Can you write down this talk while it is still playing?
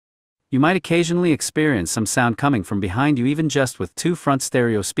You might occasionally experience some sound coming from behind you even just with two front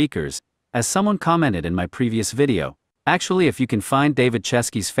stereo speakers, as someone commented in my previous video. Actually, if you can find David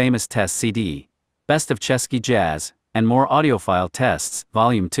Chesky's famous test CD, Best of Chesky Jazz, and More Audiophile Tests,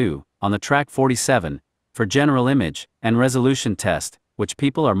 Volume 2, on the track 47, for general image and resolution test, which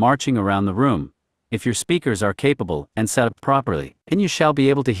people are marching around the room. If your speakers are capable and set up properly, then you shall be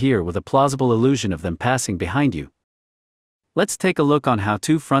able to hear with a plausible illusion of them passing behind you. Let's take a look on how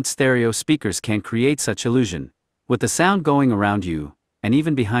two front stereo speakers can create such illusion, with the sound going around you, and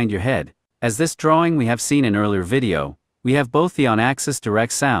even behind your head. As this drawing we have seen in earlier video, we have both the on-axis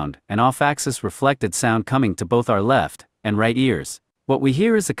direct sound and off-axis reflected sound coming to both our left and right ears. What we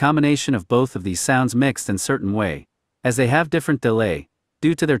hear is a combination of both of these sounds mixed in certain way, as they have different delay,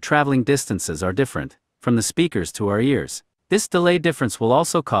 due to their traveling distances are different, from the speakers to our ears. This delay difference will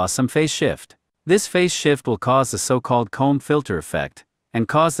also cause some phase shift. This phase shift will cause the so-called comb filter effect, and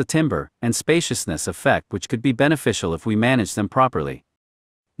cause the timbre and spaciousness effect, which could be beneficial if we manage them properly.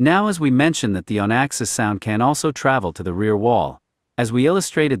 Now, as we mentioned that the on-axis sound can also travel to the rear wall, as we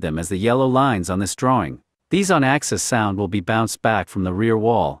illustrated them as the yellow lines on this drawing. These on-axis sound will be bounced back from the rear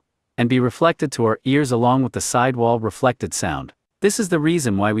wall, and be reflected to our ears along with the sidewall reflected sound. This is the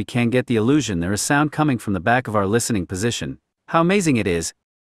reason why we can get the illusion there is sound coming from the back of our listening position. How amazing it is!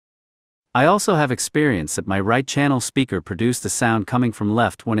 I also have experience that my right channel speaker produced the sound coming from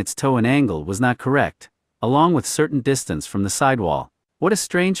left when its toe and angle was not correct, along with certain distance from the sidewall. What a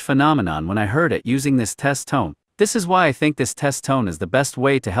strange phenomenon when I heard it using this test tone. This is why I think this test tone is the best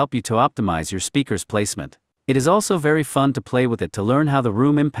way to help you to optimize your speaker's placement. It is also very fun to play with it to learn how the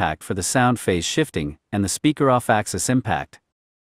room impact for the sound phase shifting and the speaker off-axis impact.